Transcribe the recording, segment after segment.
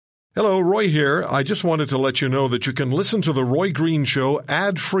Hello, Roy here. I just wanted to let you know that you can listen to The Roy Green Show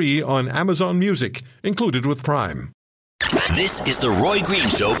ad-free on Amazon Music, included with Prime. This is The Roy Green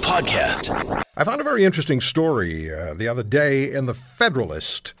Show podcast. I found a very interesting story the other day in The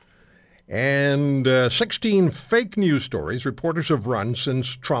Federalist, and 16 fake news stories reporters have run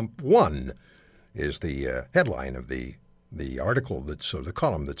since Trump won is the headline of the article the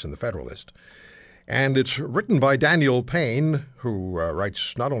column that's in The Federalist. And it's written by Daniel Payne, who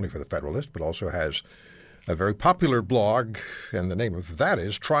writes not only for The Federalist, but also has a very popular blog, and the name of that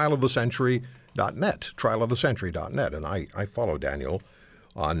is trialofthecentury.net, trialofthecentury.net. And I follow Daniel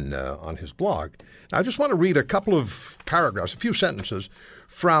on his blog. Now, I just want to read a couple of paragraphs, a few sentences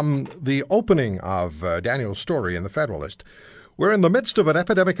from the opening of Daniel's story in The Federalist. We're in the midst of an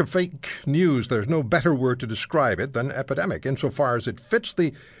epidemic of fake news. There's no better word to describe it than epidemic, insofar as it fits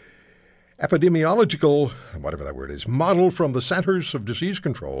the epidemiological, whatever that word is, model from the Centers of Disease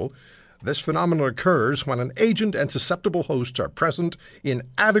Control. This phenomenon occurs when an agent and susceptible hosts are present in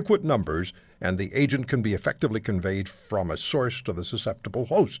adequate numbers, and the agent can be effectively conveyed from a source to the susceptible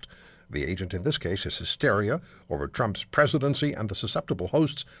host. The agent in this case is hysteria over Trump's presidency, and the susceptible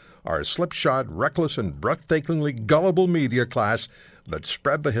hosts are a slipshod, reckless, and breathtakingly gullible media class that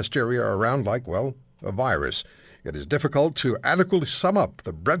spread the hysteria around like, well, a virus. It is difficult to adequately sum up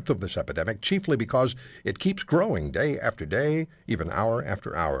the breadth of this epidemic, chiefly because it keeps growing day after day, even hour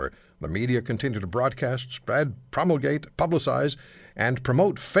after hour. The media continue to broadcast, spread, promulgate, publicize, and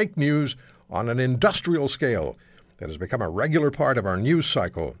promote fake news on an industrial scale. It has become a regular part of our news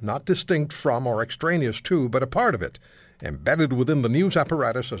cycle, not distinct from or extraneous to, but a part of it, embedded within the news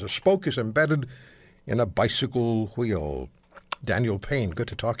apparatus as a spoke is embedded in a bicycle wheel. Daniel Payne, good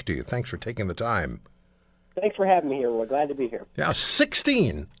to talk to you. Thanks for taking the time. Thanks for having me here. We're glad to be here. Yeah,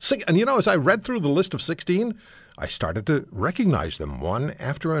 16. And you know, as I read through the list of 16, I started to recognize them one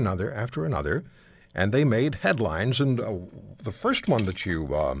after another, and they made headlines. And the first one that you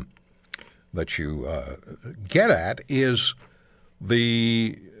get at is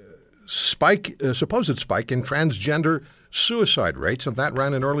the supposed spike in transgender suicide rates, and that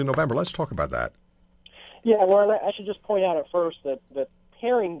ran in early November. Let's talk about that. Yeah, well, I should just point out at first that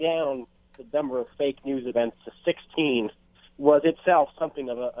paring down the number of fake news events to 16 was itself something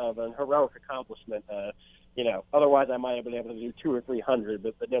of an heroic accomplishment. Otherwise I might have been able to do 200 or 300,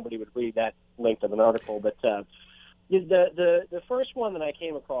 but nobody would read that length of an article. But the first one that I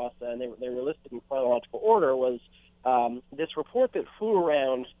came across, and they were listed in chronological order, was this report that flew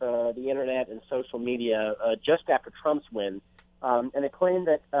around the internet and social media just after Trump's win, and it claimed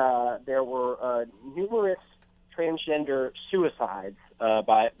that there were numerous transgender suicides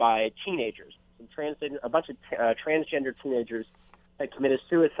by teenagers. A bunch of transgender teenagers had committed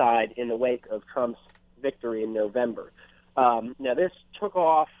suicide in the wake of Trump's victory in November. Now, this took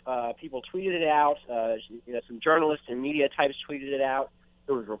off. People tweeted it out. Some journalists and media types tweeted it out.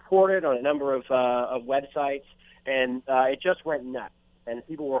 It was reported on a number of websites, and it just went nuts. And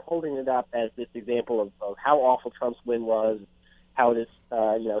people were holding it up as this example of how awful Trump's win was, how this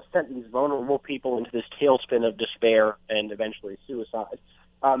sent these vulnerable people into this tailspin of despair and eventually suicide.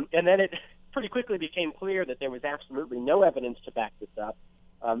 And then it pretty quickly became clear that there was absolutely no evidence to back this up,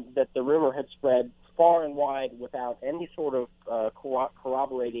 that the rumor had spread far and wide without any sort of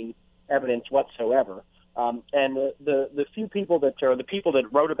corroborating evidence whatsoever. And the few people that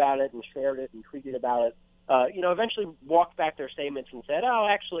wrote about it and shared it and tweeted about it, eventually walked back their statements and said, "Oh,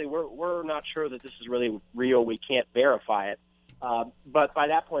 actually, we're not sure that this is really real. We can't verify it." But by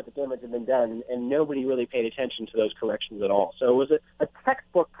that point, the damage had been done, and nobody really paid attention to those corrections at all. So it was a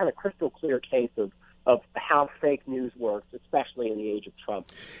textbook, kind of crystal clear case of how fake news works, especially in the age of Trump.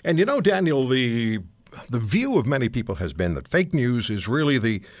 And you know, Daniel, the view of many people has been that fake news is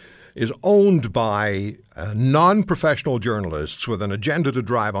really is owned by non-professional journalists with an agenda to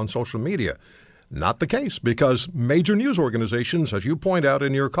drive on social media. Not the case, because major news organizations, as you point out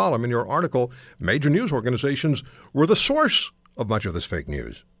in your column, in your article, major news organizations were the source of much of this fake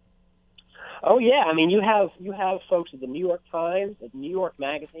news. Oh yeah, I mean you have folks at the New York Times, at New York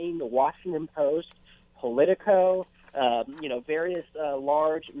Magazine, the Washington Post, Politico, various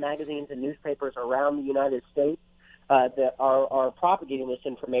large magazines and newspapers around the United States that are propagating this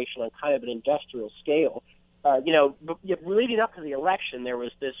information on kind of an industrial scale. Leading up to the election, there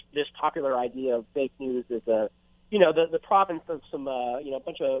was this popular idea of fake news as the province of some a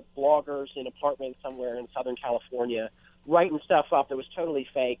bunch of bloggers in apartments somewhere in Southern California writing stuff up that was totally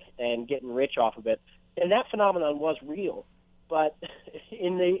fake and getting rich off of it. And that phenomenon was real. But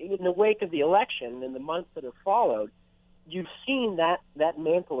in the wake of the election, in the months that have followed, you've seen that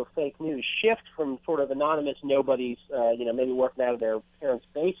mantle of fake news shift from sort of anonymous nobodies, maybe working out of their parents'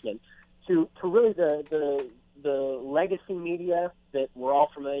 basement, to really the legacy media that we're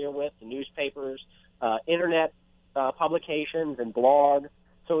all familiar with, the newspapers, internet publications, and blogs.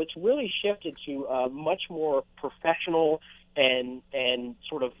 So it's really shifted to a much more professional and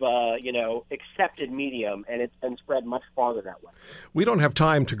sort of accepted medium, and it's been spread much farther that way. We don't have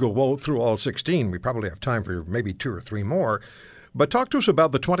time to go through all 16. We probably have time for maybe 2 or 3 more. But talk to us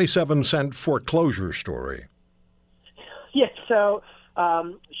about the 27-cent foreclosure story. Yes, so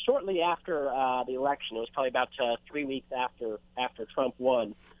shortly after the election, it was probably about 3 weeks after Trump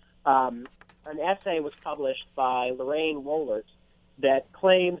won, an essay was published by Lorraine Wohlert that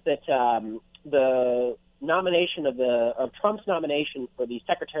claims that the nomination of Trump's nomination for the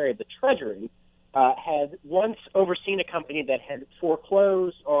Secretary of the Treasury had once overseen a company that had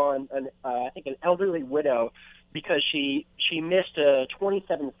foreclosed on an elderly widow because she missed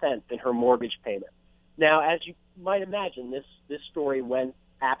 27 cents in her mortgage payment. Now, as you might imagine, this story went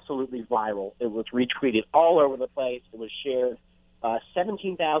absolutely viral. It was retweeted all over the place. It was shared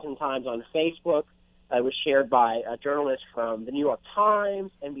 17,000 times on Facebook. It was shared by a journalist from the New York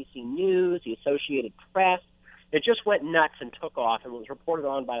Times, NBC News, the Associated Press. It just went nuts and took off, and was reported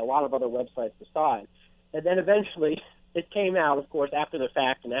on by a lot of other websites besides. And then eventually it came out, of course, after the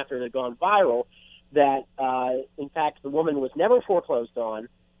fact and after it had gone viral, that, in fact, the woman was never foreclosed on,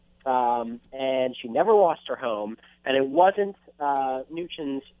 and she never lost her home, and it wasn't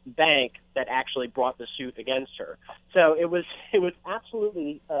Mnuchin's bank that actually brought the suit against her. So it was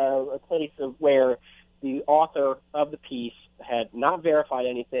absolutely a case of where the author of the piece had not verified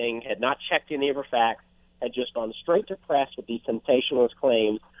anything, had not checked any of her facts, had just gone straight to press with these sensationalist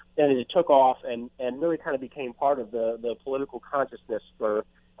claims, and it took off and really kind of became part of the political consciousness for,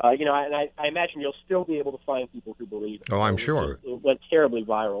 and I imagine you'll still be able to find people who believe it. Oh, I'm sure. It went terribly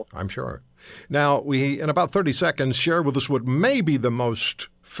viral. I'm sure. Now, in about 30 seconds, share with us what may be the most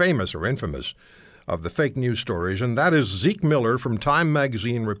famous or infamous of the fake news stories, and that is Zeke Miller from Time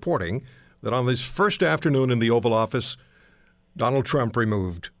magazine reporting that on this first afternoon in the Oval Office, Donald Trump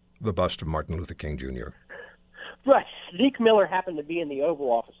removed the bust of Martin Luther King Jr. Right. Zeke Miller happened to be in the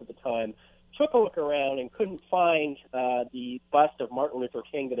Oval Office at the time, took a look around and couldn't find the bust of Martin Luther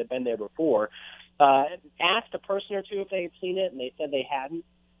King that had been there before. Asked a person or two if they had seen it, and they said they hadn't.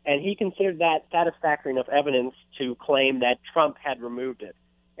 And he considered that satisfactory enough evidence to claim that Trump had removed it.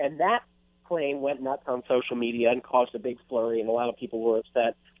 And that claim went nuts on social media and caused a big flurry, and a lot of people were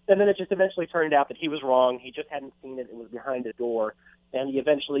upset. And then it just eventually turned out that he was wrong. He just hadn't seen it. It was behind a door. And he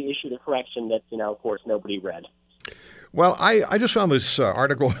eventually issued a correction that, of course, nobody read. Well, I just found this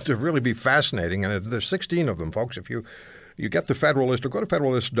article to really be fascinating, and there's 16 of them, folks. If you get the Federalist, or go to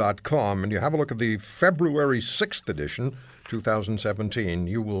Federalist.com, and you have a look at the February 6th edition, 2017,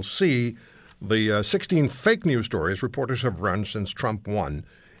 you will see the 16 fake news stories reporters have run since Trump won.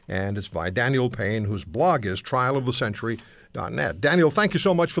 And it's by Daniel Payne, whose blog is trialofthecentury.net. Daniel, thank you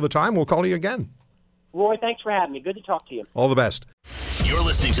so much for the time. We'll call you again. Roy, thanks for having me. Good to talk to you. All the best. You're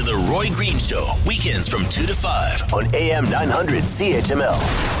listening to The Roy Green Show, weekends from 2 to 5 on AM 900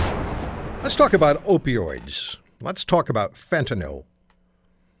 CHML. Let's talk about opioids. Let's talk about fentanyl.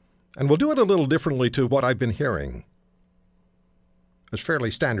 And we'll do it a little differently to what I've been hearing. It's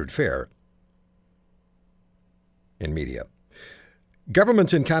fairly standard fare in media.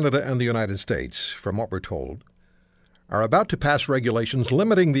 Governments in Canada and the United States, from what we're told, are about to pass regulations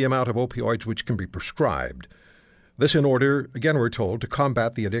limiting the amount of opioids which can be prescribed. This in order, again we're told, to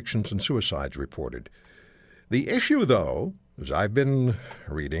combat the addictions and suicides reported. The issue, though, as I've been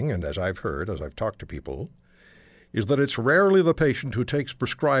reading and as I've heard, as I've talked to people, is that it's rarely the patient who takes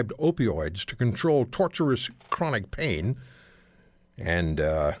prescribed opioids to control torturous chronic pain, and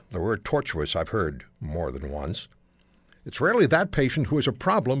the word tortuous I've heard more than once. It's rarely that patient who is a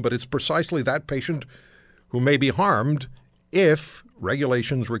problem, but it's precisely that patient who may be harmed if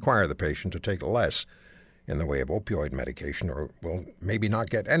regulations require the patient to take less in the way of opioid medication, or will maybe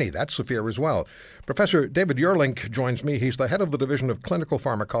not get any. That's the fear as well. Professor David Yerlink joins me. He's the head of the Division of Clinical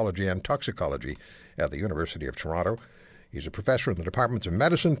Pharmacology and Toxicology at the University of Toronto. He's a professor in the Departments of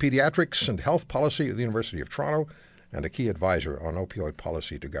Medicine, Pediatrics, and Health Policy at the University of Toronto, and a key advisor on opioid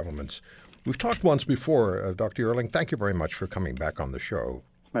policy to governments. We've talked once before, Dr. Yerlink. Thank you very much for coming back on the show.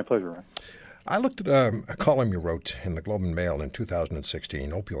 It's my pleasure, Ryan. I looked at a column you wrote in the Globe and Mail in 2016,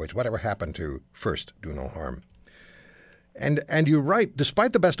 Opioids, Whatever Happened to First Do No Harm. And you write,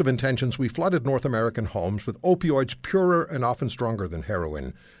 despite the best of intentions, we flooded North American homes with opioids purer and often stronger than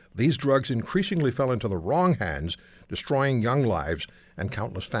heroin. These drugs increasingly fell into the wrong hands, destroying young lives and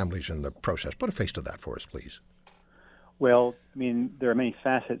countless families in the process. Put a face to that for us, please. Well, I mean, there are many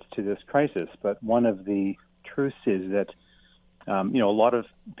facets to this crisis, but one of the truths is that, a lot of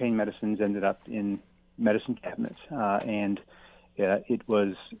pain medicines ended up in medicine cabinets, and it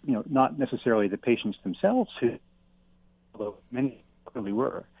was, not necessarily the patients themselves who, although many clearly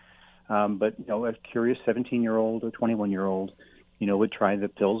were, but, a curious 17-year-old or 21-year-old, would try the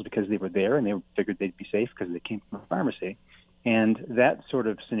pills because they were there and they figured they'd be safe because they came from a pharmacy. And that sort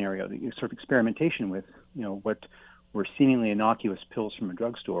of scenario, the sort of experimentation with, what were seemingly innocuous pills from a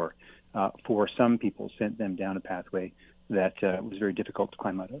drugstore, for some people sent them down a pathway that was very difficult to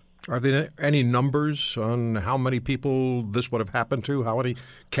climb out of. Are there any numbers on how many people this would have happened to? How many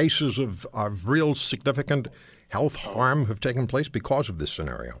cases of real significant health harm have taken place because of this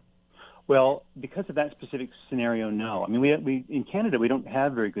scenario? Well, because of that specific scenario, no. I mean, we in Canada, we don't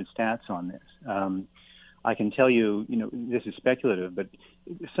have very good stats on this. I can tell you, this is speculative, but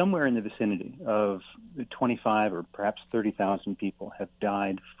somewhere in the vicinity of 25 or perhaps 30,000 people have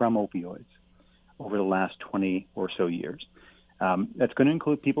died from opioids over the last 20 or so years. That's going to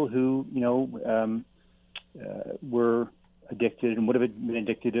include people who, were addicted and would have been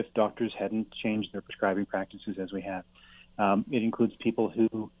addicted if doctors hadn't changed their prescribing practices as we have. It includes people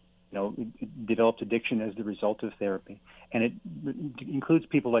who, developed addiction as the result of therapy, and it includes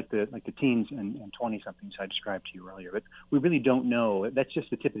people like the teens and 20-somethings I described to you earlier. But we really don't know. That's just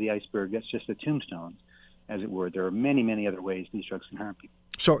the tip of the iceberg. That's just the tombstone, as it were. There are many, many other ways these drugs can harm people.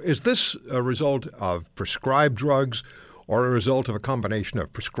 So is this a result of prescribed drugs or a result of a combination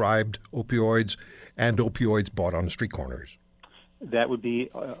of prescribed opioids and opioids bought on street corners? That would be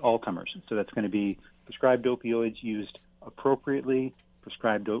all comers. So that's going to be prescribed opioids used appropriately,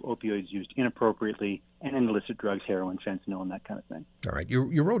 prescribed opioids used inappropriately, and illicit drugs, heroin, fentanyl, and that kind of thing. All right.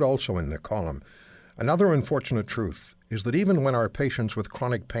 You wrote also in the column, another unfortunate truth is that even when our patients with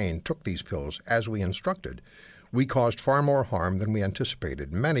chronic pain took these pills as we instructed, we caused far more harm than we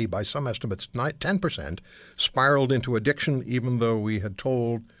anticipated. Many, by some estimates, 10%, spiraled into addiction, even though we had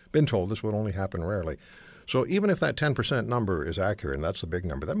been told this would only happen rarely. So even if that 10% number is accurate, and that's the big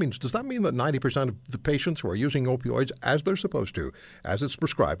number, does that mean that 90% of the patients who are using opioids as they're supposed to, as it's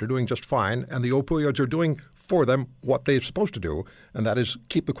prescribed, are doing just fine, and the opioids are doing for them what they're supposed to do, and that is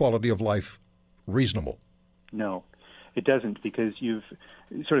keep the quality of life reasonable? No, it doesn't, because you've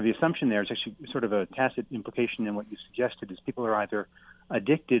sort of the assumption there is actually sort of a tacit implication in what you suggested is people are either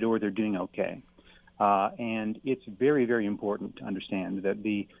addicted or they're doing okay. And it's very, very important to understand that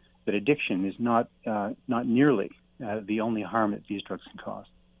that addiction is not nearly the only harm that these drugs can cause.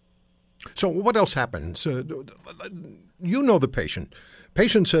 So what else happens? You know the patient.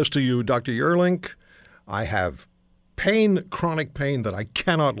 Patient says to you, Dr. Yerlink, I have pain, chronic pain that I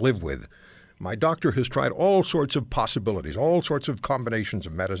cannot live with. My doctor has tried all sorts of possibilities, all sorts of combinations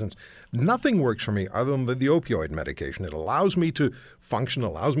of medicines. Nothing works for me other than the opioid medication. It allows me to function,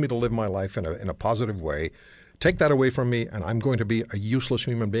 allows me to live my life in a positive way. Take that away from me, and I'm going to be a useless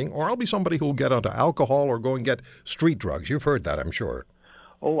human being, or I'll be somebody who will get onto alcohol or go and get street drugs. You've heard that, I'm sure.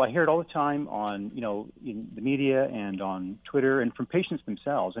 Oh, I hear it all the time on, in the media and on Twitter and from patients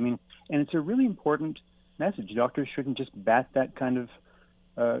themselves. I mean, and it's a really important message. Doctors shouldn't just bat that kind of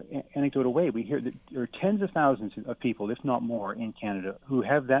anecdote away. We hear that there are tens of thousands of people, if not more, in Canada who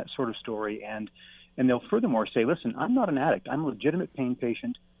have that sort of story, and they'll furthermore say, listen, I'm not an addict. I'm a legitimate pain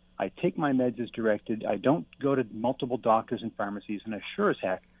patient. I take my meds as directed. I don't go to multiple doctors and pharmacies, and I sure as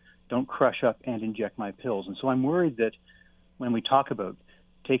heck don't crush up and inject my pills. And so I'm worried that when we talk about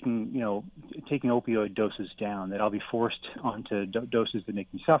taking opioid doses down, that I'll be forced onto doses that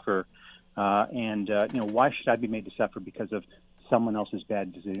make me suffer. Why should I be made to suffer because of someone else's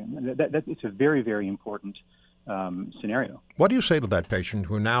bad decision? It's a very, very important scenario. What do you say to that patient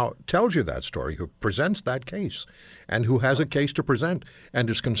who now tells you that story, who presents that case, and who has a case to present and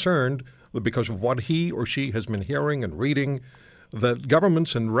is concerned that because of what he or she has been hearing and reading, that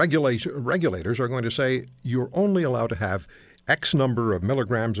governments and regulators are going to say you're only allowed to have X number of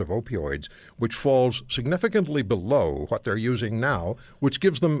milligrams of opioids, which falls significantly below what they're using now, which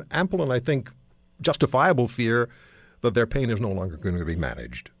gives them ample and I think justifiable fear that their pain is no longer going to be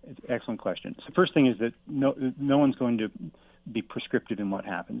managed? Excellent question. So the first thing is that no one's going to be prescriptive in what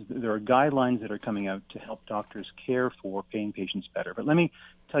happens. There are guidelines that are coming out to help doctors care for pain patients better. But let me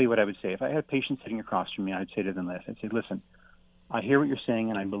tell you what I would say. If I had a patient sitting across from me, I'd say to them this. I'd say, listen, I hear what you're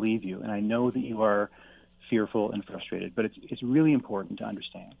saying and I believe you, and I know that you are fearful and frustrated, but it's really important to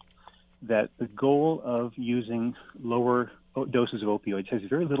understand that the goal of using lower doses of opioids has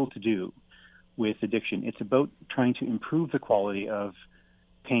very little to do with addiction. It's about trying to improve the quality of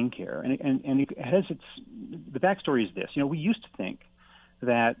pain care. And it has the backstory is this. We used to think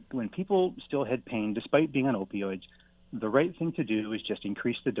that when people still had pain, despite being on opioids, the right thing to do is just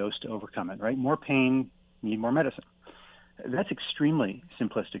increase the dose to overcome it, right? More pain, need more medicine. That's extremely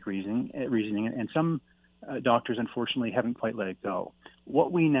simplistic reasoning, and some doctors, unfortunately, haven't quite let it go.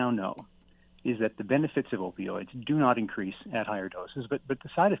 What we now know is that the benefits of opioids do not increase at higher doses, but the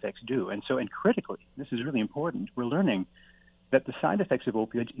side effects do. And critically, this is really important, we're learning that the side effects of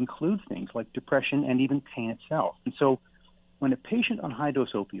opioids include things like depression and even pain itself. And so when a patient on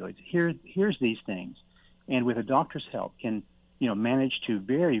high-dose opioids hears these things, and with a doctor's help can manage to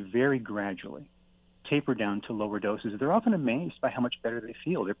very, very gradually taper down to lower doses, they're often amazed by how much better they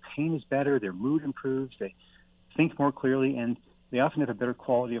feel. Their pain is better, their mood improves, they think more clearly, and they often have a better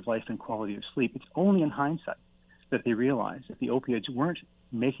quality of life and quality of sleep. It's only in hindsight that they realize that the opioids weren't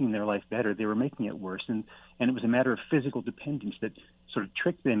making their life better, they were making it worse, and it was a matter of physical dependence that sort of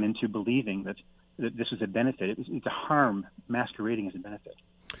tricked them into believing that this was a benefit. It's a harm masquerading as a benefit.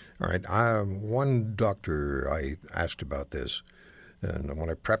 All right. One doctor I asked about this, and when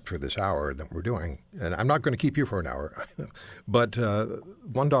I prepped for this hour that we're doing, and I'm not going to keep you for an hour, but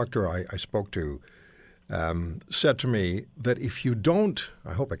one doctor I spoke to said to me that if you don't,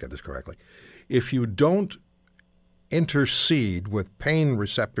 I hope I get this correctly, if you don't intercede with pain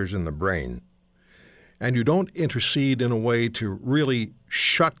receptors in the brain, and you don't intercede in a way to really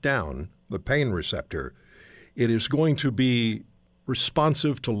shut down the pain receptor, it is going to be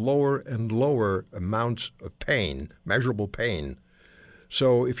responsive to lower and lower amounts of pain, measurable pain.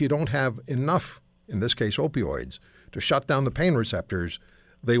 So if you don't have enough, in this case opioids, to shut down the pain receptors,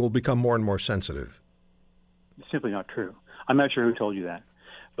 they will become more and more sensitive. It's simply not true. I'm not sure who told you that.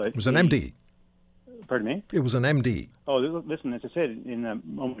 But it was an MD. Pardon me? It was an MD. Oh, listen, as I said a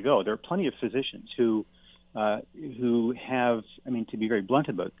moment ago, there are plenty of physicians who have, to be very blunt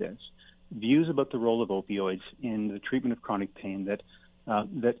about this, views about the role of opioids in the treatment of chronic pain that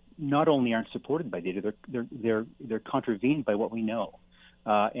not only aren't supported by data, they're contravened by what we know.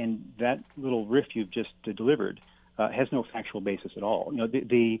 And that little riff you've just delivered has no factual basis at all.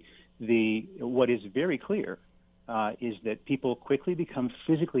 What is very clear is that people quickly become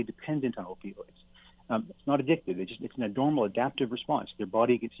physically dependent on opioids. It's not addictive. It's a normal adaptive response. Their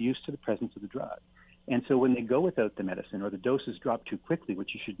body gets used to the presence of the drug. And so when they go without the medicine or the doses drop too quickly,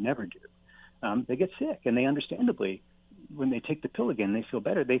 which you should never do, they get sick. And they understandably, when they take the pill again, they feel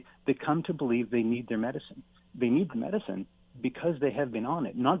better. They come to believe they need their medicine. They need the medicine because they have been on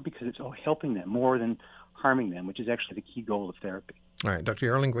it, not because it's helping them more than harming them, which is actually the key goal of therapy. All right, Dr.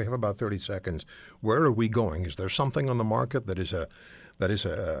 Ehrling, we have about 30 seconds. Where are we going? Is there something on the market that is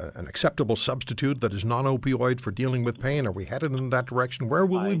an acceptable substitute that is non-opioid for dealing with pain? Are we headed in that direction? Where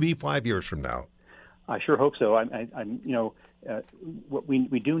will we be 5 years from now? I sure hope so. What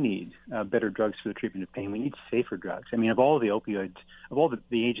we do need better drugs for the treatment of pain. We need safer drugs. I mean, of all the opioids, of all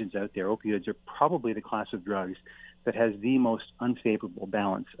the agents out there, opioids are probably the class of drugs that has the most unfavorable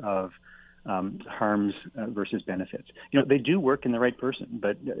balance of harms versus benefits. They do work in the right person,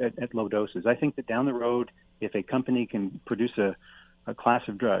 but at low doses. I think that down the road, if a company can produce a class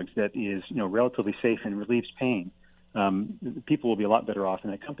of drugs that is, relatively safe and relieves pain, people will be a lot better off,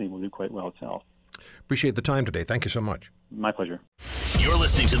 and that company will do quite well itself. Appreciate the time today. Thank you so much. My pleasure. You're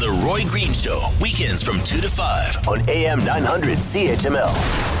listening to The Roy Green Show, weekends from 2 to 5 on AM 900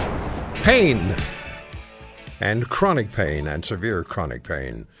 CHML. Pain and chronic pain and severe chronic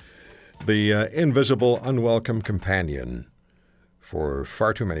pain. The invisible, unwelcome companion for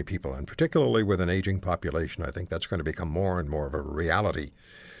far too many people, and particularly with an aging population. I think that's going to become more and more of a reality.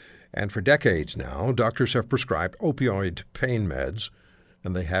 And for decades now, doctors have prescribed opioid pain meds,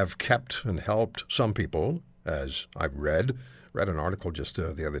 and they have kept and helped some people, as I've read an article just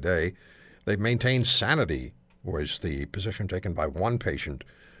the other day. They've maintained sanity, was the position taken by one patient.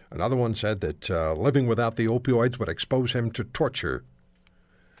 Another one said that living without the opioids would expose him to torture.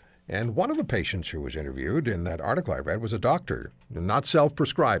 And one of the patients who was interviewed in that article I read was a doctor, not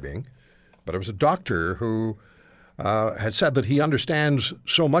self-prescribing, but it was a doctor who had said that he understands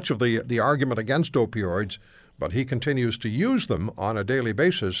so much of the argument against opioids, but he continues to use them on a daily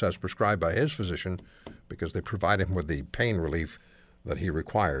basis as prescribed by his physician because they provide him with the pain relief that he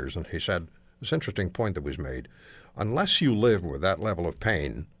requires. And he said, this interesting point that was made, unless you live with that level of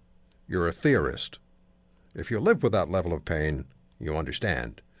pain, you're a theorist. If you live with that level of pain, you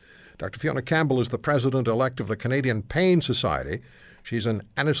understand. Dr. Fiona Campbell is the president-elect of the Canadian Pain Society. She's an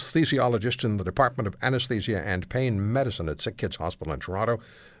anesthesiologist in the Department of Anesthesia and Pain Medicine at Sick Kids Hospital in Toronto,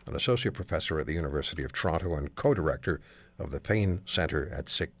 an associate professor at the University of Toronto, and co-director of the Pain Centre at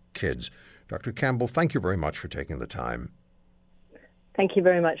Sick Kids. Dr. Campbell, thank you very much for taking the time. Thank you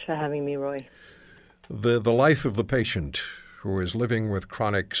very much for having me, Roy. The life of the patient who is living with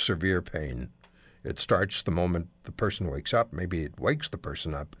chronic severe pain It starts the moment the person wakes up. Maybe it wakes the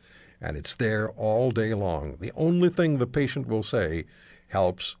person up, and it's there all day long. The only thing the patient will say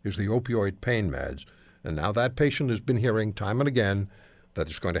helps is the opioid pain meds. And now that patient has been hearing time and again that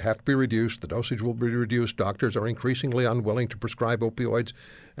it's going to have to be reduced. The dosage will be reduced. Doctors are increasingly unwilling to prescribe opioids,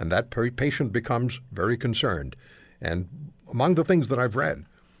 and that patient becomes very concerned. And among the things that I've read,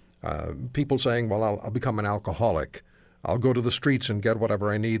 people saying, well, I'll become an alcoholic. I'll go to the streets and get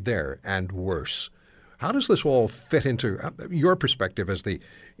whatever I need there, and worse. How does this all fit into your perspective as the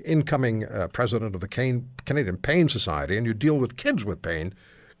incoming president of the Canadian Pain Society, and you deal with kids with pain?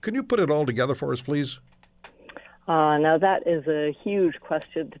 Can you put it all together for us, please? Now, that is a huge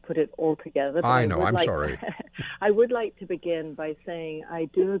question to put it all together. I know, I'm sorry. I would like to begin by saying I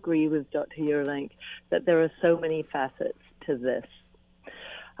do agree with Dr. Yearlink that there are so many facets to this.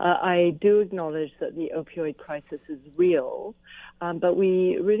 I do acknowledge that the opioid crisis is real, but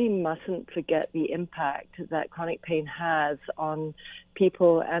we really mustn't forget the impact that chronic pain has on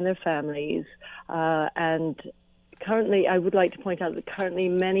people and their families. And currently, I would like to point out that currently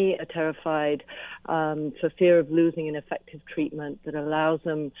many are terrified for fear of losing an effective treatment that allows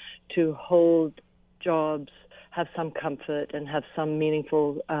them to hold jobs, have some comfort, and have some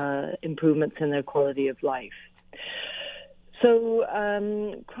meaningful improvements in their quality of life. So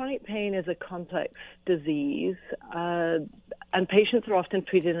chronic pain is a complex disease, and patients are often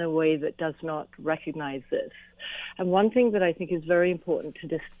treated in a way that does not recognize this. And one thing that I think is very important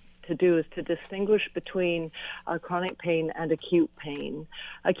to do is to distinguish between chronic pain and acute pain.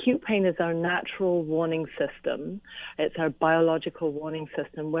 Acute pain is our natural warning system. It's our biological warning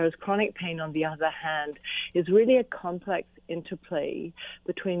system, whereas chronic pain, on the other hand, is really a complex interplay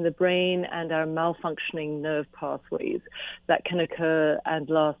between the brain and our malfunctioning nerve pathways that can occur and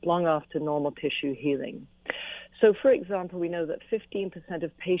last long after normal tissue healing. So, for example, we know that 15%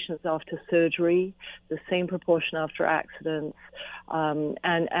 of patients after surgery, the same proportion after accidents,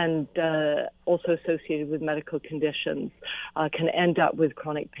 and also associated with medical conditions, can end up with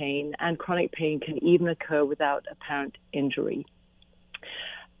chronic pain, and chronic pain can even occur without apparent injury.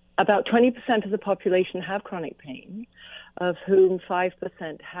 About 20% of the population have chronic pain, of whom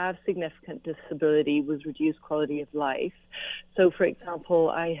 5% have significant disability with reduced quality of life. So, for example,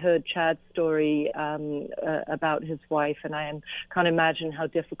 I heard Chad's story about his wife, and I can't imagine how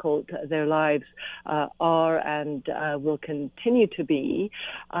difficult their lives are and will continue to be.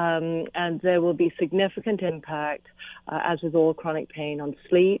 And there will be significant impact, as with all chronic pain, on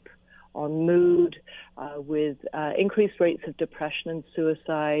sleep, on mood, with increased rates of depression and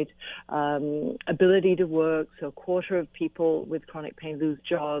suicide, ability to work. So a quarter of people with chronic pain lose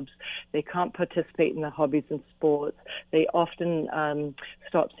jobs. They can't participate in their hobbies and sports. They often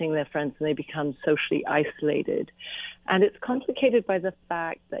stop seeing their friends, and they become socially isolated. And it's complicated by the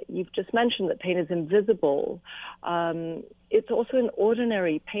fact that you've just mentioned that pain is invisible. It's also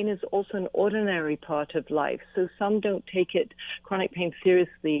pain is also an ordinary part of life. So some don't take chronic pain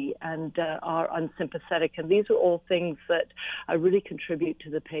seriously and are unsympathetic. And these are all things that really contribute to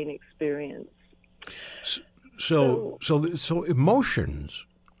the pain experience. So emotions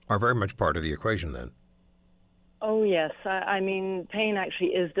are very much part of the equation then. Oh, yes. I mean, pain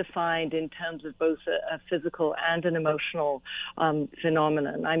actually is defined in terms of both a physical and an emotional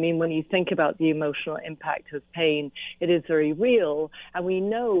phenomenon. I mean, when you think about the emotional impact of pain, it is very real. And we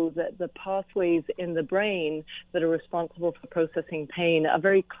know that the pathways in the brain that are responsible for processing pain are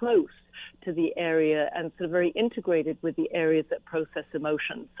very close to the area and sort of very integrated with the areas that process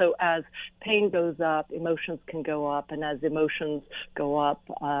emotions. So as pain goes up, emotions can go up, and as emotions go up,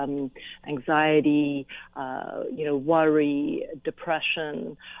 anxiety, worry,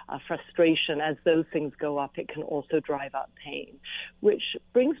 depression, frustration, as those things go up, it can also drive up pain. Which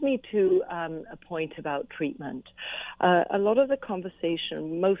brings me to a point about treatment. A lot of the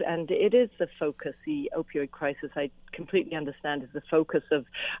conversation, and it is the focus, the opioid crisis, I completely understand, is the focus of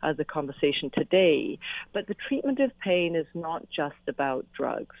the conversation today. But the treatment of pain is not just about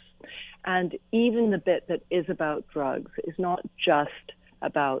drugs. And even the bit that is about drugs is not just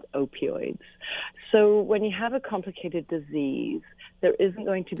about opioids. So when you have a complicated disease, there isn't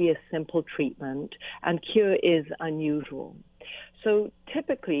going to be a simple treatment, and cure is unusual. So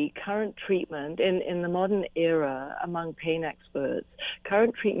typically, current treatment in the modern era among pain experts,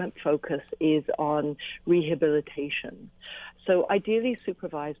 current treatment focus is on rehabilitation. So ideally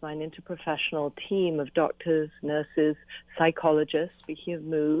supervised by an interprofessional team of doctors, nurses, psychologists, speaking of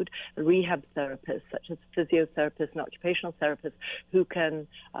mood, rehab therapists, such as physiotherapists and occupational therapists, who can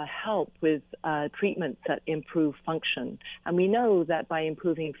help with treatments that improve function. And we know that by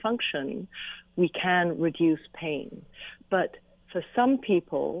improving function, we can reduce pain. But for some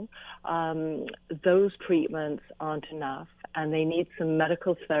people, those treatments aren't enough, and they need some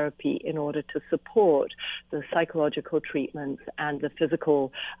medical therapy in order to support the psychological treatments and the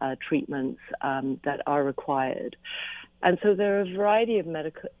physical treatments that are required. And so there are a variety of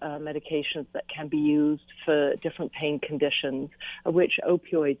medications that can be used for different pain conditions, of which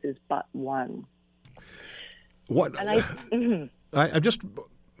opioids is but one. What? And I just,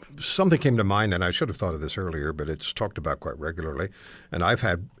 something came to mind, and I should have thought of this earlier, but it's talked about quite regularly. And I've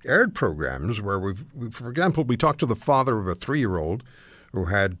had aired programs where for example, we talked to the father of a 3-year-old who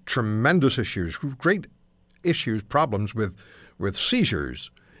had tremendous issues, great issues, problems with seizures.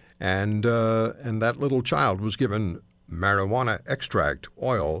 And that little child was given marijuana extract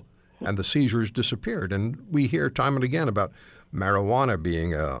oil, and the seizures disappeared. And we hear time and again about marijuana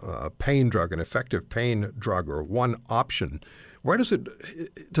being a pain drug, an effective pain drug, or one option. Where does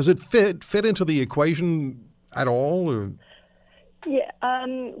it fit into the equation at all? Or? Yeah,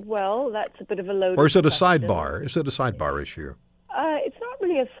 well, that's a bit of a loaded Or is it a question. sidebar? Is it a sidebar issue? It's not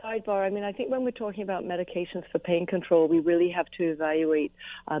really a sidebar. I mean, I think when we're talking about medications for pain control, we really have to evaluate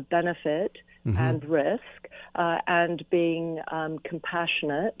benefit and risk, and being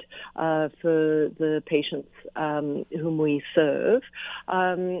compassionate for the patients whom we serve.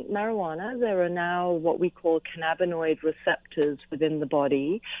 Marijuana, there are now what we call cannabinoid receptors within the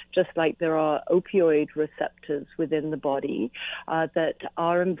body, just like there are opioid receptors within the body that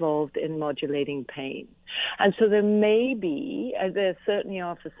are involved in modulating pain. And so there may be, there certainly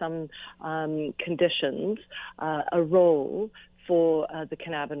are for some conditions, a role for the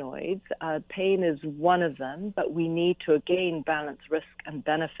cannabinoids. Pain is one of them, but we need to again balance risk and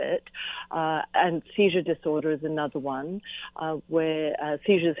benefit. And seizure disorder is another one where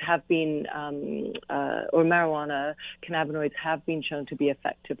seizures have been, or marijuana cannabinoids have been shown to be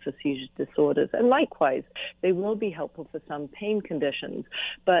effective for seizure disorders. And likewise, they will be helpful for some pain conditions.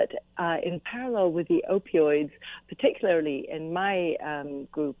 But in parallel with the opioids, particularly in my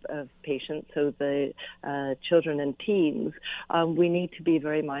group of patients, so the children and teens, we need to be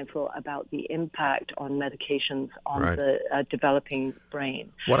very mindful about the impact on medications on the developing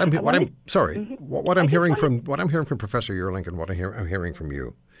brain. What I'm hearing from Professor Yearlink, and what I'm hearing from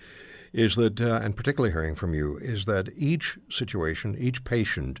you is that, and particularly hearing from you, is that each situation, each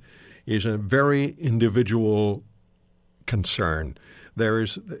patient, is a very individual concern.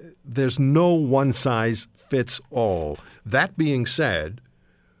 There's no one size fits all. That being said,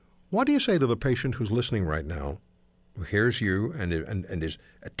 what do you say to the patient who's listening right now, who hears you and is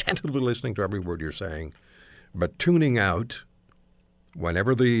attentively listening to every word you're saying, but tuning out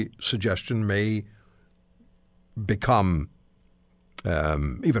whenever the suggestion may become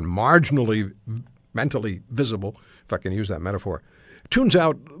even marginally mentally visible, if I can use that metaphor, tunes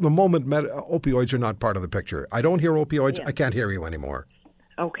out the moment opioids are not part of the picture. I don't hear opioids, I can't hear you anymore.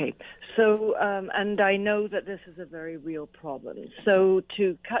 Okay. So, and I know that this is a very real problem. So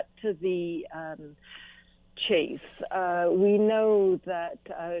to cut to the chase, we know that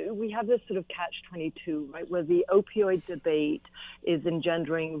we have this sort of catch-22, right, where the opioid debate is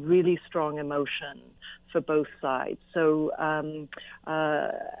engendering really strong emotion for both sides. So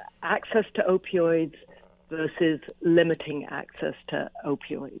access to opioids versus limiting access to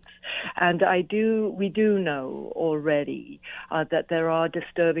opioids. And we do know already that there are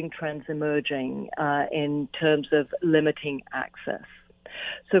disturbing trends emerging in terms of limiting access.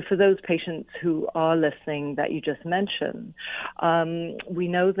 So for those patients who are listening that you just mentioned, we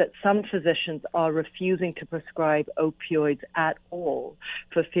know that some physicians are refusing to prescribe opioids at all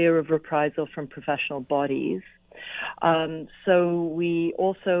for fear of reprisal from professional bodies. So we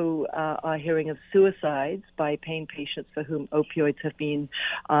also are hearing of suicides by pain patients for whom opioids have been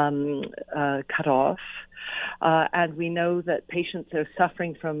cut off. And we know that patients are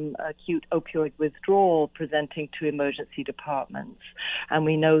suffering from acute opioid withdrawal presenting to emergency departments. And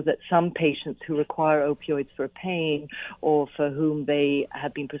we know that some patients who require opioids for pain or for whom they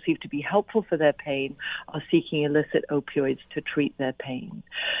have been perceived to be helpful for their pain are seeking illicit opioids to treat their pain.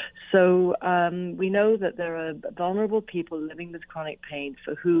 So we know that there are vulnerable people living with chronic pain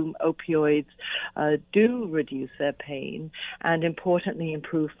for whom opioids do reduce their pain and, importantly,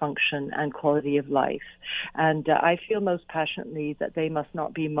 improve function and quality of life. And I feel most passionately that they must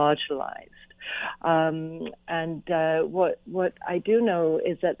not be marginalized. What I do know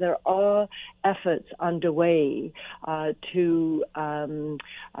is that there are efforts underway to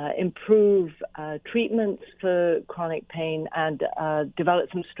improve treatments for chronic pain and develop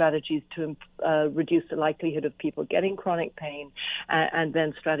some strategies to reduce the likelihood of people getting chronic pain, and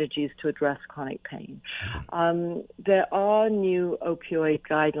then strategies to address chronic pain. There are new opioid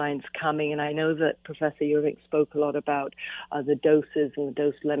guidelines coming, and I know that Professor Eurlink spoke a lot about the doses and the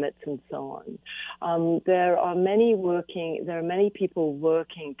dose limits and so on. There are many people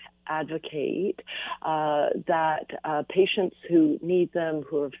working to advocate that patients who need them,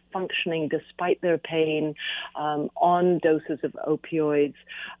 who are functioning despite their pain on doses of opioids,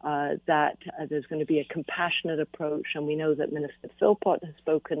 that there's going to be a compassionate approach. And we know that Minister Philpott has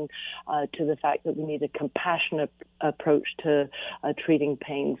spoken to the fact that we need a compassionate approach to treating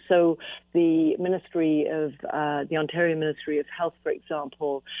pain. So the Ontario Ministry of Health, for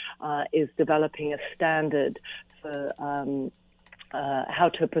example, is developing a standard for how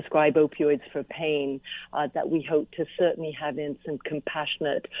to prescribe opioids for pain that we hope to certainly have in some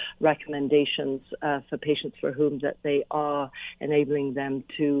compassionate recommendations for patients for whom that they are enabling them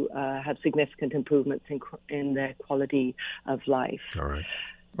to have significant improvements in their quality of life. All right.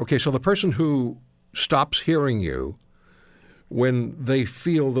 Okay, so the person who stops hearing you when they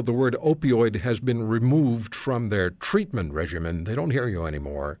feel that the word opioid has been removed from their treatment regimen, they don't hear you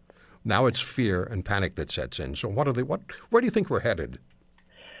anymore. Now it's fear and panic that sets in. So where do you think we're headed?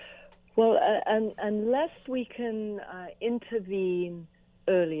 Well, unless we can intervene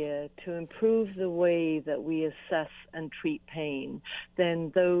earlier to improve the way that we assess and treat pain,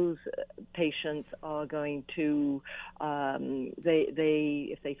 then those patients are going to,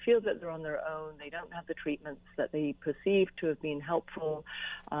 if they feel that they're on their own, they don't have the treatments that they perceive to have been helpful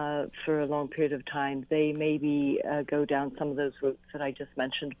for a long period of time, they maybe go down some of those routes that I just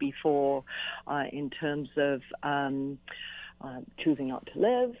mentioned before in terms of choosing not to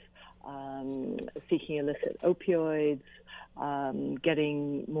live, seeking illicit opioids,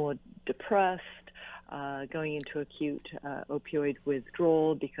 getting more depressed, going into acute opioid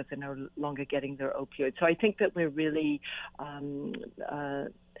withdrawal because they're no longer getting their opioids. So I think that we're really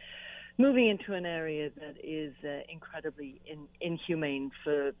moving into an area that is incredibly inhumane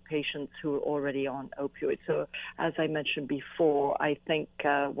for patients who are already on opioids. So as I mentioned before, I think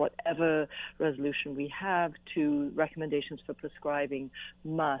whatever resolution we have to recommendations for prescribing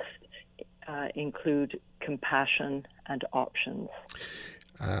must include compassion and options.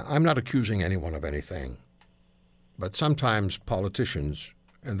 I'm not accusing anyone of anything, but sometimes politicians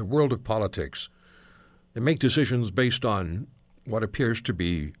and the world of politics, they make decisions based on what appears to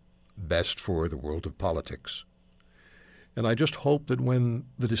be best for the world of politics. And I just hope that when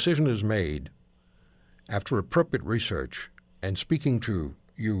the decision is made, after appropriate research and speaking to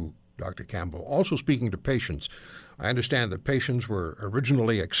you, Dr. Campbell, also speaking to patients, I understand that patients were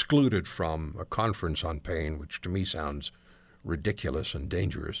originally excluded from a conference on pain, which to me sounds ridiculous and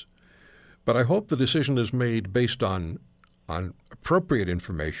dangerous. But I hope the decision is made based on appropriate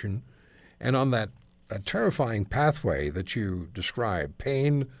information and on that terrifying pathway that you describe: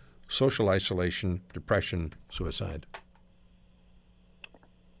 pain, social isolation, depression, suicide.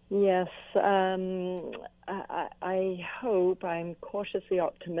 Yes, I hope, I'm cautiously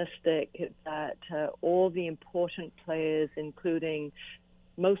optimistic that all the important players, including,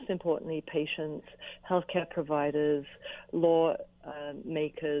 most importantly, patients, healthcare providers, law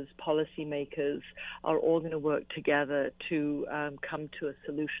makers, policy makers, are all going to work together to come to a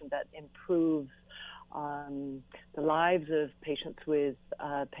solution that improves the lives of patients with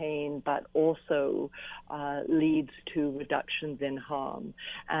pain, but also leads to reductions in harm.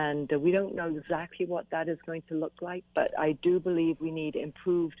 And we don't know exactly what that is going to look like, but I do believe we need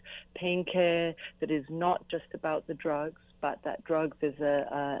improved pain care that is not just about the drugs, but that drugs is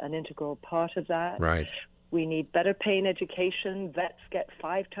an integral part of that. Right. We need better pain education. Vets get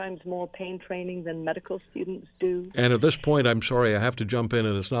 5 times more pain training than medical students do. And at this point, I'm sorry, I have to jump in,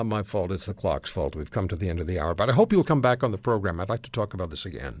 and it's not my fault. It's the clock's fault. We've come to the end of the hour. But I hope you'll come back on the program. I'd like to talk about this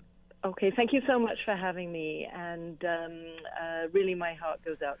again. Okay, thank you so much for having me. And really, my heart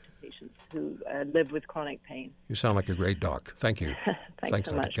goes out to patients who live with chronic pain. You sound like a great doc. Thank you. Thanks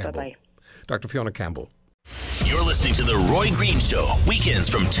so much. Campbell. Bye-bye. Dr. Fiona Campbell. You're listening to The Roy Green Show, weekends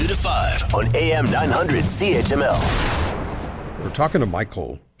from 2 to 5 on AM 900 CHML. We're talking to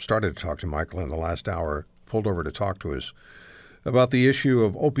Michael, started to talk to Michael in the last hour, pulled over to talk to us about the issue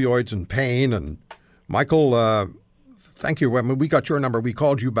of opioids and pain. And Michael, thank you. I mean, we got your number. We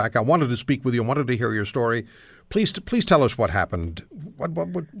called you back. I wanted to speak with you. I wanted to hear your story. Please tell us what happened.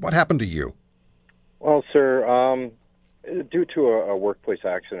 What happened to you? Well, sir, Due to a workplace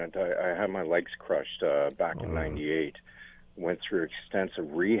accident, I had my legs crushed back in '98. Went through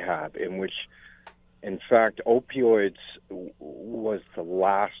extensive rehab in which, in fact, opioids was the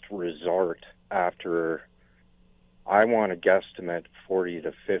last resort after, I want to guesstimate, 40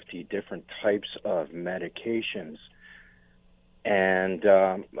 to 50 different types of medications. And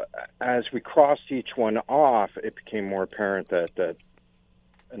as we crossed each one off, it became more apparent that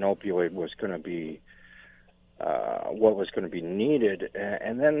an opioid was going to be what was going to be needed.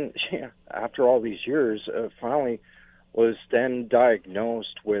 And then, after all these years, finally was then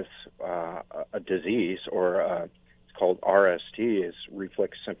diagnosed with a disease, or it's called RST, is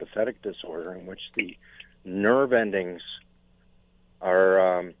reflex sympathetic disorder, in which the nerve endings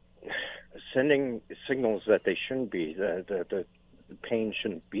are sending signals that they shouldn't be. The pain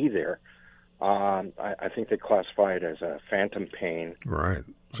shouldn't be there. I think they classify it as a phantom pain. Right.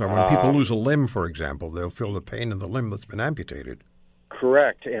 So when people lose a limb, for example, they'll feel the pain in the limb that's been amputated.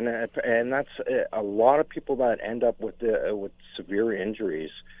 Correct, and that's a lot of people that end up with severe injuries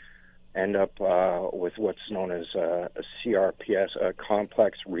end up with what's known as a CRPS, a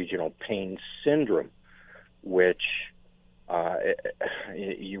complex regional pain syndrome, which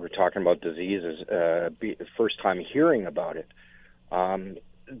you were talking about diseases. First time hearing about it.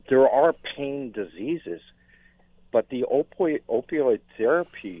 There are pain diseases, but the opioid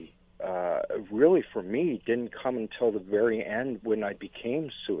therapy really, for me, didn't come until the very end when I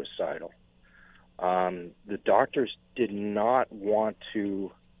became suicidal. The doctors did not want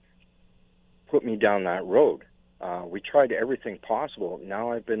to put me down that road. We tried everything possible.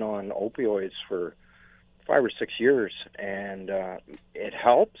 Now I've been on opioids for 5 or 6 years, and it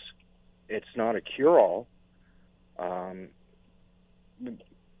helps. It's not a cure-all.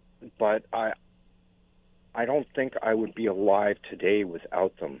 But I don't think I would be alive today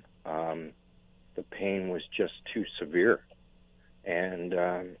without them. The pain was just too severe, and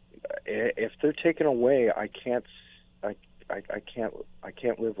if they're taken away, I can't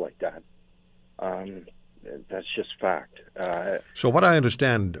live like that. That's just fact. So what I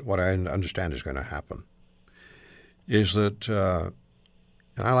understand is going to happen is that,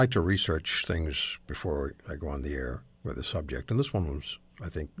 and I like to research things before I go on the air with a subject, and this one was, I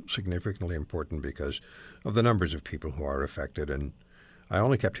think, significantly important because of the numbers of people who are affected, and I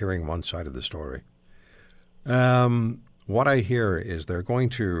only kept hearing one side of the story. What I hear is they're going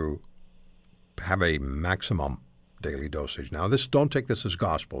to have a maximum daily dosage. Now, don't take this as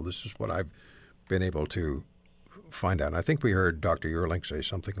gospel. This is what I've been able to find out. And I think we heard Dr. Ehrlich say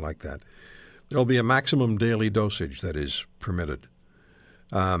something like that. There'll be a maximum daily dosage that is permitted,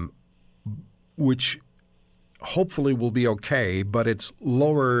 which hopefully will be okay, but it's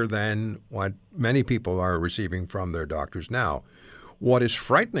lower than what many people are receiving from their doctors now. What is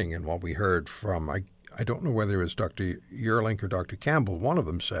frightening, and what we heard from, I don't know whether it was Dr. Ehrlich or Dr. Campbell, one of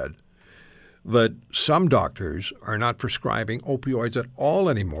them said that some doctors are not prescribing opioids at all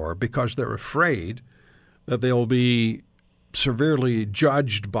anymore because they're afraid that they'll be severely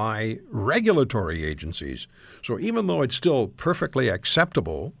judged by regulatory agencies. So even though it's still perfectly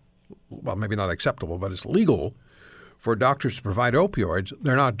acceptable, well, maybe not acceptable, but it's legal for doctors to provide opioids,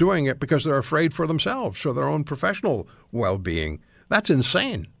 they're not doing it because they're afraid for themselves, for their own professional well-being. That's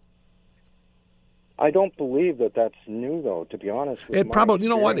insane. I don't believe that that's new, though, to be honest with you. It probably, you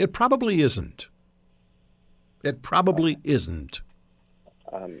know what, it probably isn't. It probably isn't.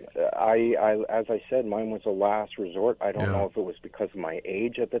 As I said, mine was a last resort. I don't know if it was because of my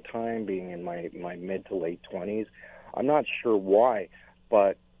age at the time, being in my mid to late 20s. I'm not sure why,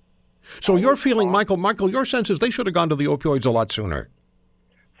 but... So you're feeling, Michael, your sense is they should have gone to the opioids a lot sooner.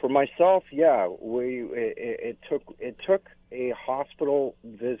 For myself, yeah. It took a hospital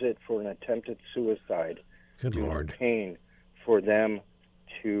visit for an attempted suicide Good due Lord. to pain for them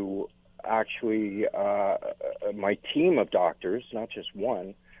to actually, my team of doctors, not just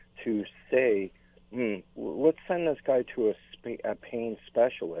one, to say, let's send this guy to a pain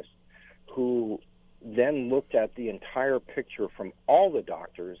specialist who then looked at the entire picture from all the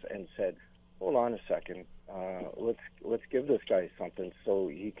doctors and said, hold on a second, let's give this guy something so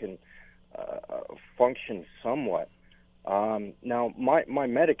he can function somewhat. Now, my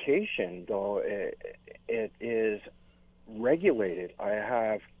medication, though, it is regulated. I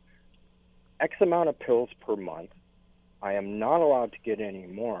have X amount of pills per month. I am not allowed to get any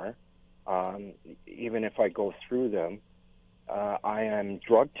more, even if I go through them. I am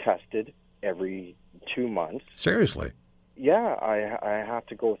drug tested every 2 months. Seriously? Yeah, I have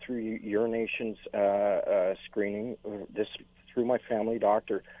to go through urinations screening, this through my family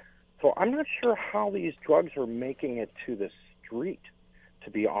doctor. So I'm not sure how these drugs are making it to the street,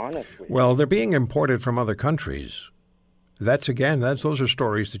 to be honest with you. Well, they're being imported from other countries. those are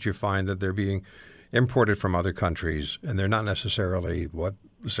stories that you find that they're being imported from other countries, and they're not necessarily the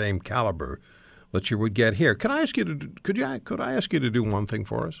same caliber that you would get here. Could I ask you to do one thing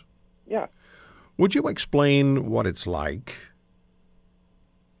for us? Yeah. Would you explain what it's like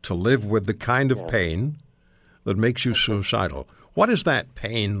to live with the kind of pain that makes you suicidal? What is that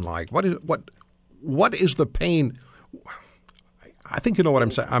pain like? What is the pain? I think you know what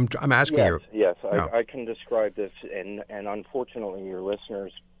I'm saying. I'm asking you. Yes, I can describe this, and unfortunately, your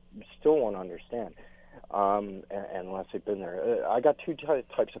listeners still won't understand unless they've been there. I got two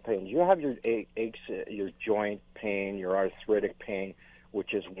types of pain. You have your aches, your joint pain, your arthritic pain,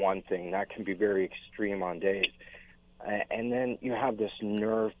 which is one thing that can be very extreme on days, and then you have this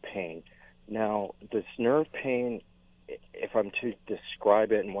nerve pain. Now, this nerve pain, if I'm to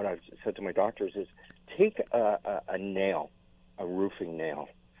describe it, and what I've said to my doctors is, take a nail, a roofing nail,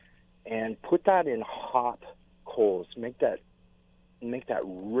 and put that in hot coals. Make that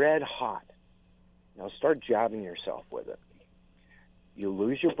red hot. Now start jabbing yourself with it. You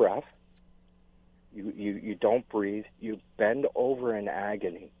lose your breath. You don't breathe. You bend over in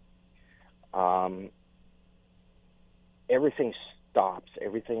agony. Everything stops.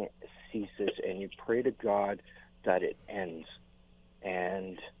 Everything ceases, and you pray to God that it ends.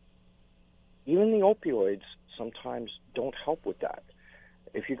 And even the opioids sometimes don't help with that.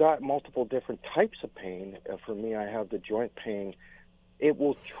 If you got multiple different types of pain, for me, I have the joint pain, it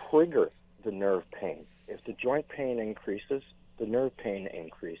will trigger the nerve pain. If the joint pain increases, the nerve pain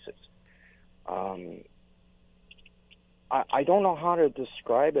increases. I don't know how to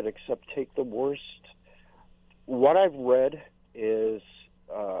describe it except take the worst. What I've read is,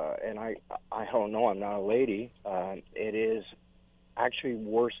 and I don't know, I'm not a lady, it is actually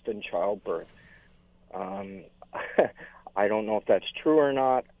worse than childbirth. I don't know if that's true or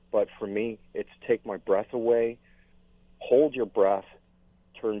not, but for me, it's take my breath away, hold your breath,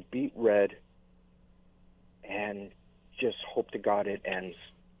 turn beet red, and just hope to God it ends.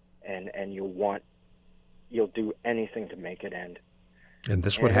 And you'll do anything to make it end. And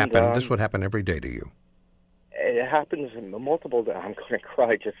this would happen. This would happen every day to you. It happens multiple days. I'm going to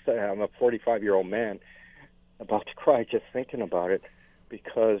cry. I'm a 45-year-old man about to cry just thinking about it,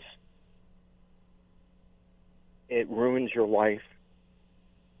 because it ruins your life.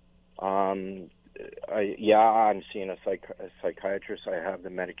 I'm seeing a psychiatrist. I have the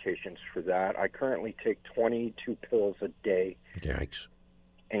medications for that. I currently take 22 pills a day. Yikes.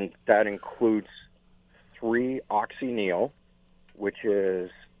 And that includes 3 Oxyneo, which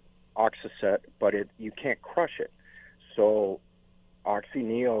is Oxyset, but you can't crush it. So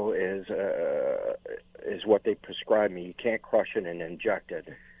Oxyneo is what they prescribe me. You can't crush it and inject it.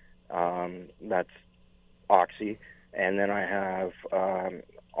 That's Oxy. And then I have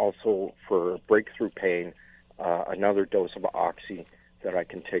also for breakthrough pain another dose of Oxy that I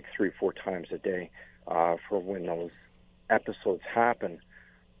can take 3-4 times a day for when those episodes happen.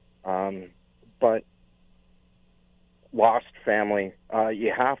 But lost family,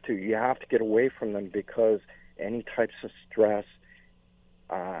 you have to get away from them, because any types of stress,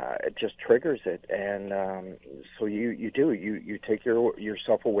 it just triggers it, and so you take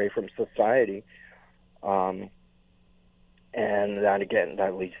yourself away from society, and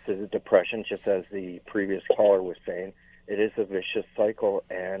that leads to the depression, just as the previous caller was saying. It is a vicious cycle,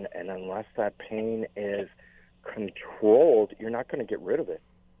 and unless that pain is controlled, you're not going to get rid of it.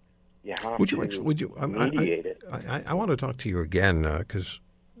 You have to mediate it. I want to talk to you again, because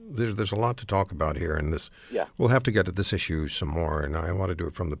there's a lot to talk about here, and this. Yeah. We'll have to get at this issue some more, and I want to do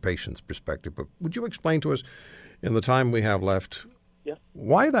it from the patient's perspective. But would you explain to us, in the time we have left,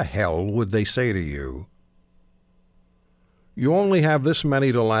 why the hell would they say to you, you only have this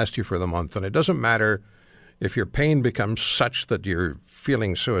many to last you for the month, and it doesn't matter if your pain becomes such that you're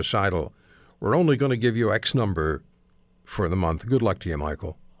feeling suicidal, we're only going to give you X number for the month. Good luck to you,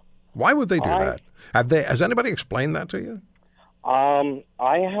 Michael. Why would they do that? Has anybody explained that to you?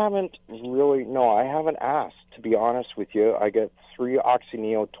 I haven't really. No, I haven't asked, to be honest with you. I get 3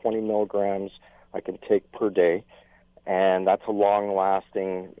 Oxyneo 20 milligrams I can take per day, and that's a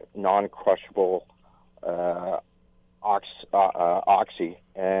long-lasting, non-crushable Oxy.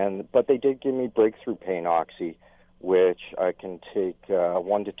 But they did give me breakthrough pain Oxy, which I can take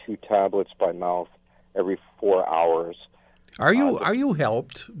 1 to 2 tablets by mouth every 4 hours. Are you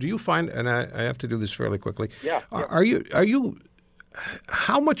helped? Do you find, and I have to do this fairly quickly. Yeah. Are you?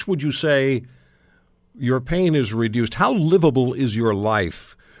 How much would you say your pain is reduced? How livable is your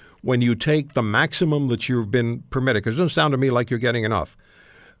life when you take the maximum that you've been permitted? Because it doesn't sound to me like you're getting enough.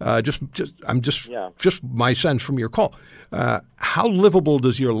 Just my sense from your call. How livable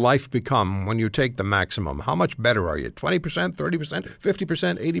does your life become when you take the maximum? How much better are you? 20%, 30%,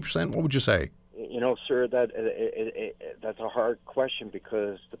 50%, 80%? What would you say? You know, sir, that's a hard question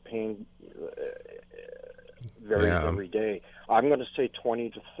because the pain varies every day. I'm going to say 20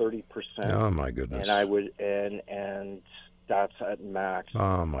 to 30%. Oh my goodness! And I would, and that's at max.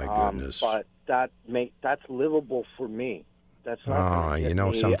 Oh my goodness! But that's livable for me. That's not going to get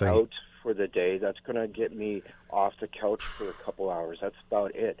me something out for the day. That's going to get me off the couch for a couple hours. That's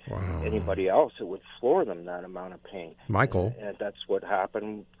about it. Wow. Anybody else, it would floor them, that amount of pain. Michael. And that's what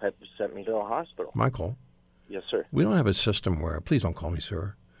happened. Had sent me to a hospital. Michael. Yes, sir. We don't have a system where, please don't call me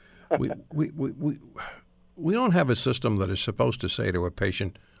sir. We don't have a system that is supposed to say to a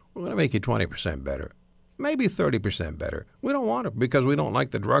patient, we're going to make you 20% better. Maybe 30% better. We don't want it because we don't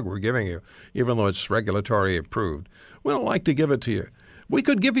like the drug we're giving you, even though it's regulatory approved. We don't like to give it to you. We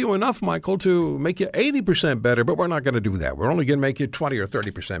could give you enough, Michael, to make you 80% better, but we're not going to do that. We're only going to make you 20 or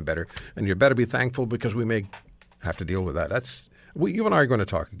 30% better, and you better be thankful because we may have to deal with that. You and I are going to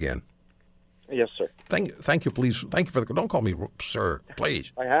talk again. Yes, sir. Thank you, please. Thank you for the. Don't call me sir,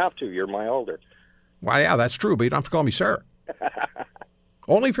 please. I have to. You're my elder. Well, yeah, that's true, but you don't have to call me sir.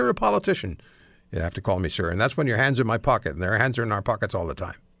 Only if you're a politician, you have to call me sir, and that's when your hand's in my pocket, and their hands are in our pockets all the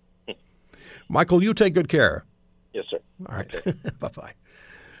time. Michael, you take good care. Yes, sir. All right. Okay. Bye-bye.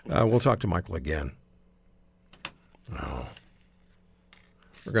 We'll talk to Michael again. Oh.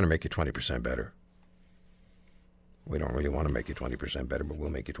 We're going to make you 20% better. We don't really want to make you 20% better, but we'll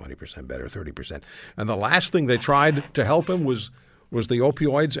make you 20% better, 30%. And the last thing they tried to help him was the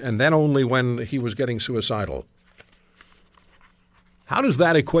opioids, and then only when he was getting suicidal. How does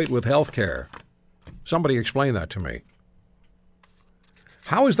that equate with health care? Somebody explain that to me.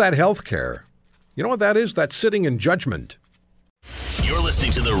 How is that health care? You know what that is? That's sitting in judgment. You're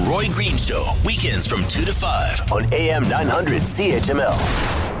listening to The Roy Green Show, weekends from 2 to 5 on AM 900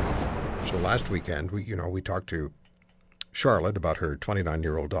 CHML. So last weekend, we talked to Charlotte about her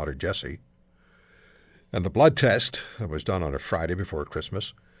 29-year-old daughter, Jessie, and the blood test that was done on a Friday before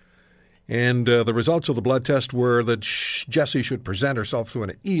Christmas. And the results of the blood test were that Jessie should present herself to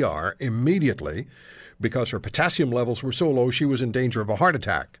an ER immediately because her potassium levels were so low she was in danger of a heart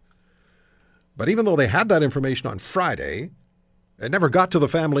attack. But even though they had that information on Friday, it never got to the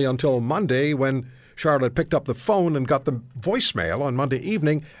family until Monday when Charlotte picked up the phone and got the voicemail on Monday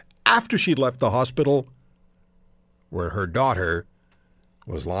evening after she'd left the hospital where her daughter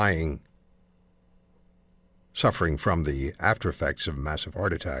was lying, suffering from the after effects of massive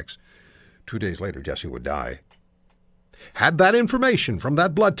heart attacks. 2 days later, Jessie would die. Had that information from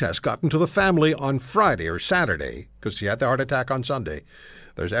that blood test gotten to the family on Friday or Saturday, because she had the heart attack on Sunday,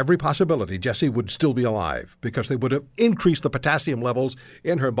 there's every possibility Jessie would still be alive because they would have increased the potassium levels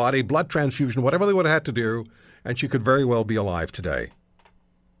in her body, blood transfusion, whatever they would have had to do, and she could very well be alive today.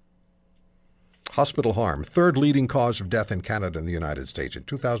 Hospital harm, third leading cause of death in Canada and the United States. In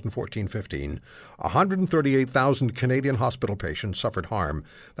 2014-15, 138,000 Canadian hospital patients suffered harm.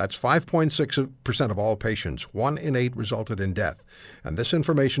 That's 5.6% of all patients. 1 in 8 resulted in death. And this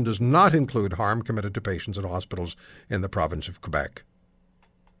information does not include harm committed to patients in hospitals in the province of Quebec.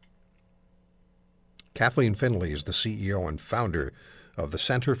 Kathleen Finlay is the CEO and founder of the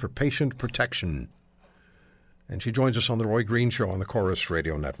Centre for Patient Protection. And she joins us on the Roy Green Show on the Chorus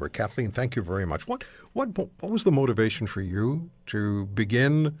Radio Network. Kathleen, thank you very much. What was the motivation for you to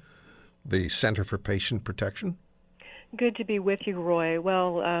begin the Centre for Patient Protection? Good to be with you, Roy.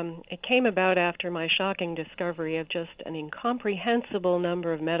 Well, it came about after my shocking discovery of just an incomprehensible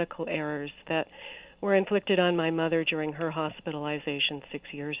number of medical errors that were inflicted on my mother during her hospitalization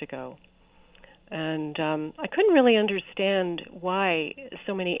 6 years ago. And I couldn't really understand why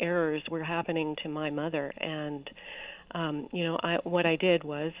so many errors were happening to my mother. And, what I did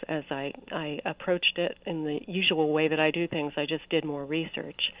was, as I approached it in the usual way that I do things, I just did more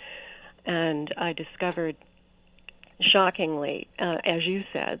research. And I discovered, shockingly, as you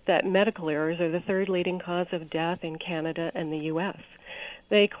said, that medical errors are the third leading cause of death in Canada and the U.S.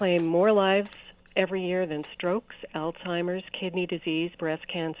 They claim more lives every year than strokes, Alzheimer's, kidney disease, breast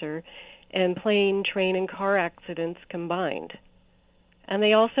cancer, and plane, train, and car accidents combined. And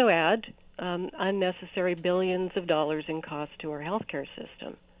they also add unnecessary billions of dollars in cost to our healthcare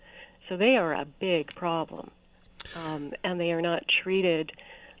system. So they are a big problem. And they are not treated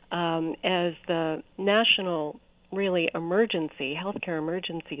as the national, really, emergency, healthcare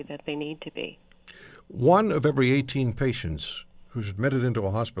emergency that they need to be. 1 of every 18 patients who's admitted into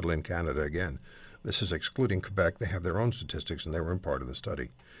a hospital in Canada, again, this is excluding Quebec, they have their own statistics and they were in part of the study.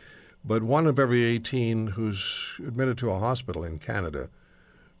 But 1 of every 18 who's admitted to a hospital in Canada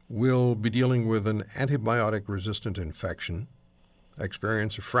will be dealing with an antibiotic-resistant infection,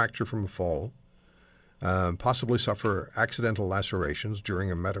 experience a fracture from a fall, possibly suffer accidental lacerations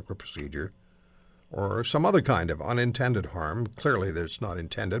during a medical procedure, or some other kind of unintended harm. Clearly, it's not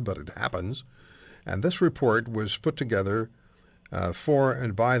intended, but it happens. And this report was put together for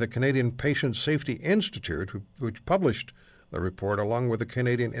and by the Canadian Patient Safety Institute, which published the report along with the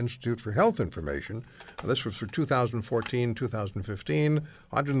Canadian Institute for Health Information. This was for 2014, 2015,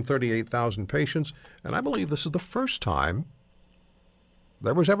 138,000 patients. And I believe this is the first time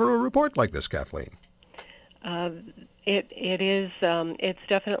there was ever a report like this, Kathleen. It is. It's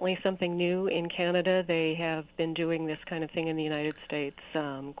definitely something new in Canada. They have been doing this kind of thing in the United States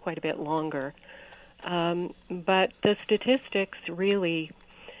quite a bit longer. But the statistics really,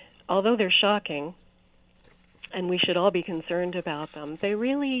 although they're shocking, and we should all be concerned about them, they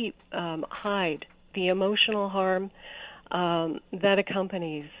really hide the emotional harm that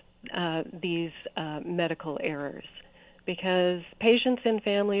accompanies these medical errors, because patients and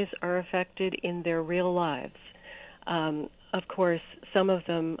families are affected in their real lives. Of course, some of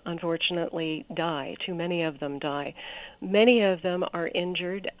them, unfortunately, die. Too many of them die. Many of them are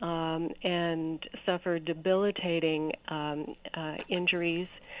injured and suffer debilitating injuries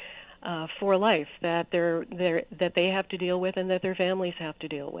for life that they have to deal with and that their families have to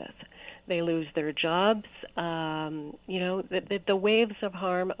deal with. They lose their jobs. The waves of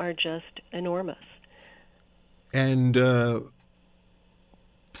harm are just enormous. And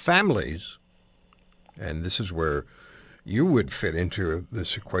families, and this is where you would fit into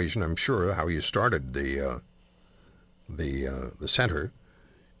this equation, I'm sure, how you started the center,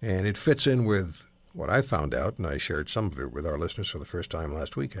 and it fits in with what I found out, and I shared some of it with our listeners for the first time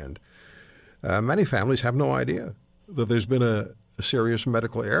last weekend. Many families have no idea that there's been a serious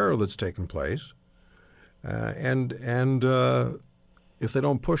medical error that's taken place, and if they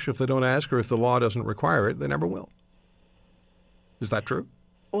don't push, if they don't ask, or if the law doesn't require it, they never will. Is that true?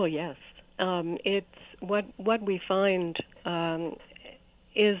 Well, yes. It's what we find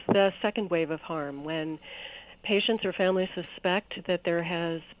is the second wave of harm when patients or families suspect that there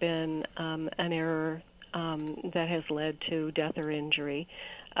has been an error that has led to death or injury.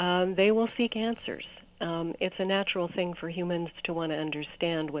 They will seek answers. It's a natural thing for humans to want to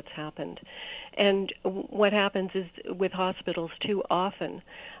understand what's happened. And what happens is with hospitals too often,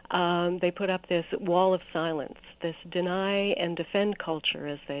 they put up this wall of silence, this deny and defend culture,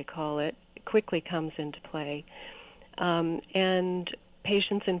 as they call it, quickly comes into play. And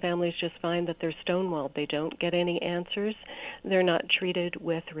patients and families just find that they're stonewalled. They don't get any answers. They're not treated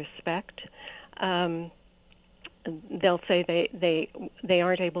with respect. They'll say they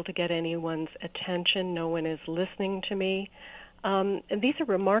aren't able to get anyone's attention. No one is listening to me. And these are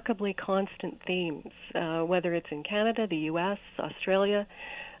remarkably constant themes, whether it's in Canada, the U.S., Australia,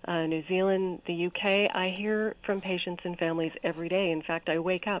 New Zealand, the UK. I hear from patients and families every day. In fact, I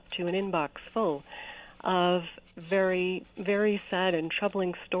wake up to an inbox full of very, very sad and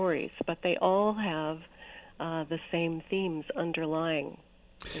troubling stories, but they all have the same themes underlying.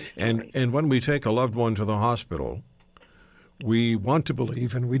 And when we take a loved one to the hospital, we want to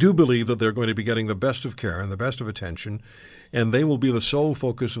believe, and we do believe, that they're going to be getting the best of care and the best of attention, and they will be the sole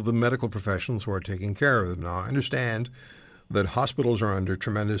focus of the medical professionals who are taking care of them. Now, I understand that hospitals are under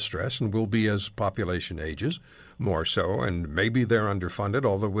tremendous stress and will be as population ages, more so, and maybe they're underfunded,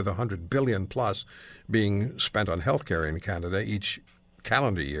 although with $100 billion plus being spent on healthcare in Canada each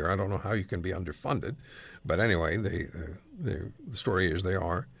calendar year, I don't know how you can be underfunded. But anyway, the story is they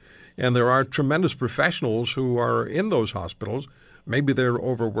are. And there are tremendous professionals who are in those hospitals. Maybe they're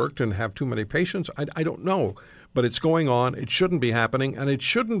overworked and have too many patients. I don't know. But it's going on. It shouldn't be happening. And it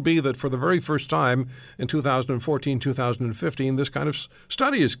shouldn't be that for the very first time in 2014, 2015, this kind of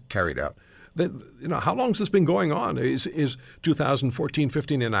study is carried out. How long has this been going on? Is 2014,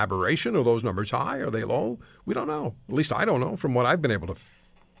 15 an aberration? Are those numbers high? Are they low? We don't know. At least I don't know from what I've been able to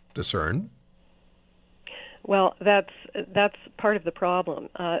discern. Well, that's part of the problem,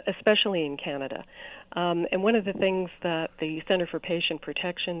 especially in Canada. And one of the things that the Center for Patient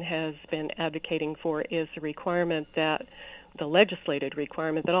Protection has been advocating for is the legislated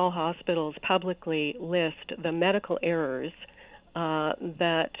requirement that all hospitals publicly list the medical errors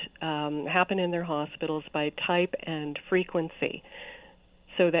that happen in their hospitals by type and frequency,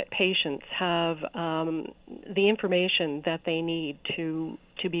 so that patients have the information that they need to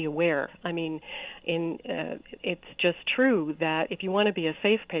be aware. I mean, it's just true that if you want to be a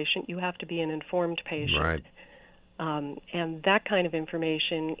safe patient, you have to be an informed patient. Right. And that kind of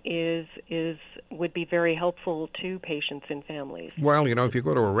information would be very helpful to patients and families. Well, if you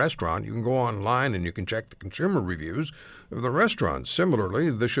go to a restaurant, you can go online and you can check the consumer reviews of the restaurant.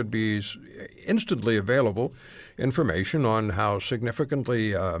 Similarly, there should be instantly available information on how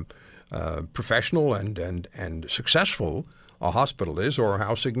significantly professional and successful a hospital is, or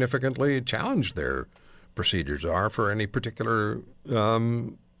how significantly challenged their procedures are for any particular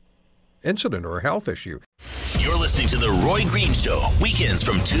incident or health issue. You're listening to The Roy Green Show, weekends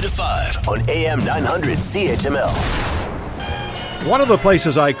from 2 to 5 on AM 900 CHML. One of the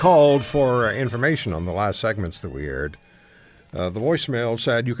places I called for information on the last segments that we aired, the voicemail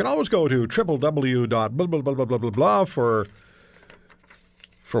said, you can always go to www.blah for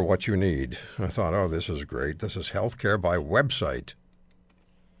what you need. I thought, oh, this is great. This is healthcare by website.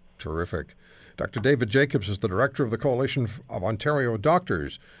 Terrific. Dr. David Jacobs is the director of the Coalition of Ontario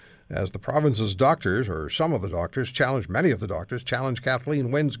Doctors. As the province's doctors, or some of the doctors, many of the doctors, challenge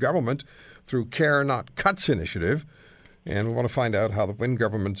Kathleen Wynne's government through Care Not Cuts initiative. And we want to find out how the Wynne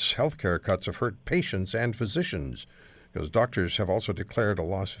government's healthcare cuts have hurt patients and physicians, because doctors have also declared a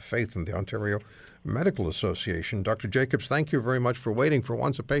loss of faith in the Ontario Medical Association. Dr. Jacobs, thank you very much for waiting. For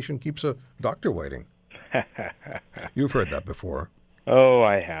once, a patient keeps a doctor waiting. You've heard that before. Oh,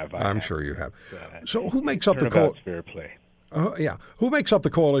 I have. I'm sure you have. So who makes up the fair play? Who makes up the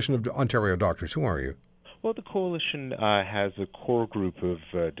Coalition of Ontario Doctors? Who are you? Well, the coalition has a core group of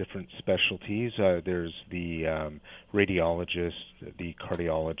different specialties. There's the radiologists, the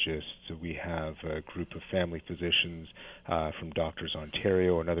cardiologists. We have a group of family physicians from Doctors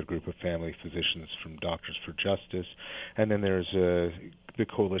Ontario, another group of family physicians from Doctors for Justice, and then there's the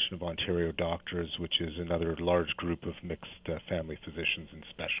Coalition of Ontario Doctors, which is another large group of mixed family physicians and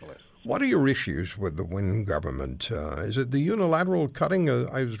specialists. What are your issues with the Wynne government? Is it the unilateral cutting?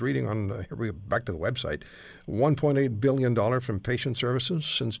 I was reading on, here we go back to the website, $1.8 billion from patient services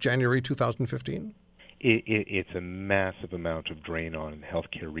since January 2015? It's a massive amount of drain on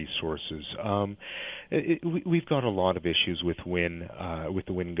healthcare resources. We've got a lot of issues with Wynne, with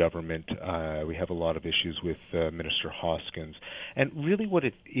the Wynne government. We have a lot of issues with Minister Hoskins. And really what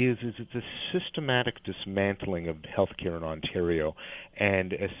it is it's a systematic dismantling of healthcare in Ontario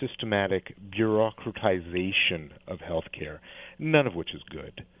and a systematic bureaucratization of healthcare, none of which is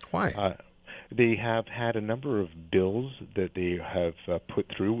good. Why? They have had a number of bills that they have put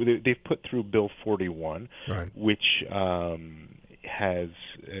through. They've put through Bill 41, right, which has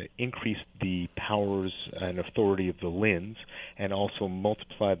increased the powers and authority of the LHINs and also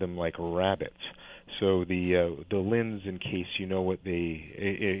multiplied them like rabbits. So the LHINs, in case you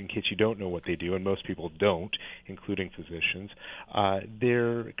don't know what they do, and most people don't, including physicians,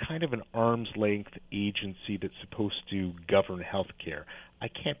 they're kind of an arm's length agency that's supposed to govern healthcare. I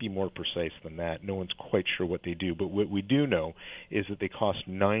can't be more precise than that. No one's quite sure what they do, but what we do know is that they cost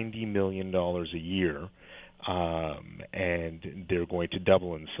 $90 million a year, and they're going to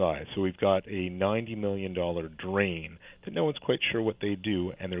double in size. So we've got a $90 million drain that no one's quite sure what they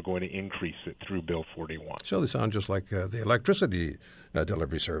do, and they're going to increase it through Bill 41. So they sound just like the electricity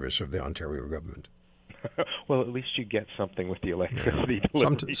delivery service of the Ontario government. Well, at least you get something with the electricity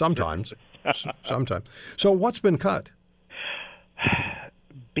delivery. Sometimes. Sometimes. So what's been cut?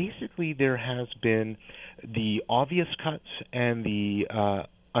 Basically, there has been the obvious cuts and the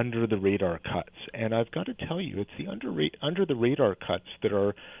under-the-radar cuts. And I've got to tell you, it's the under-the-radar cuts that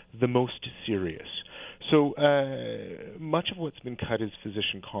are the most serious. So much of what's been cut is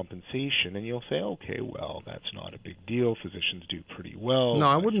physician compensation. And you'll say, okay, well, that's not a big deal. Physicians do pretty well. No,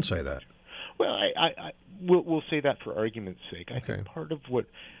 I wouldn't say that. Well, we'll say that for argument's sake. I think part of what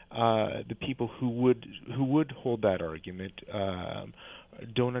the people who would hold that argument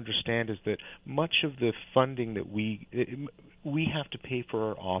don't understand is that much of the funding that we have to pay for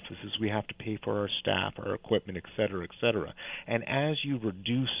our offices, we have to pay for our staff, our equipment, et cetera, et cetera. And as you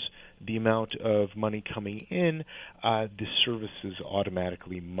reduce the amount of money coming in, the services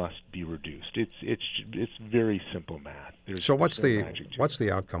automatically must be reduced. It's very simple math. So what's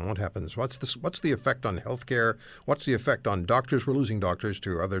the outcome? What happens? What's the effect on healthcare? What's the effect on doctors? We're losing doctors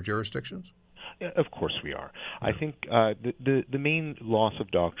to other jurisdictions. Of course we are. Yeah. I think the main loss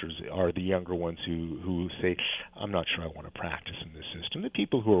of doctors are the younger ones who say, I'm not sure I want to practice in this system. The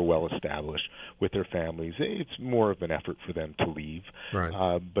people who are well established with their families, it's more of an effort for them to leave.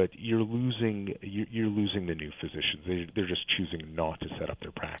 Right. But you're losing the new physicians. They're just choosing not to set up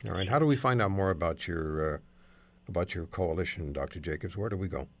their practice. All right. How do we find out more about your coalition, Dr. Jacobs? Where do we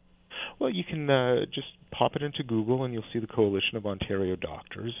go? Well, you can just pop it into Google, and you'll see the Coalition of Ontario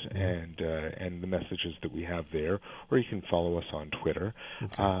Doctors and the messages that we have there, or you can follow us on Twitter.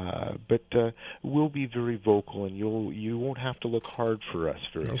 Okay. But we'll be very vocal, and you won't have to look hard for us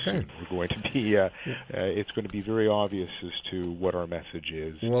very soon. We're going to be it's going to be very obvious as to what our message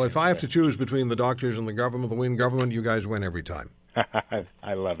is. Well, if I have to choose between the doctors and the government, the Wynne government, you guys win every time.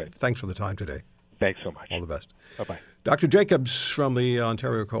 I love it. Thanks for the time today. Thanks so much. All the best. Bye-bye. Dr. Jacobs from the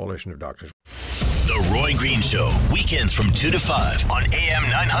Ontario Coalition of Doctors. The Roy Green Show, weekends from 2 to 5 on AM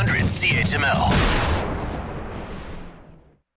 900 CHML.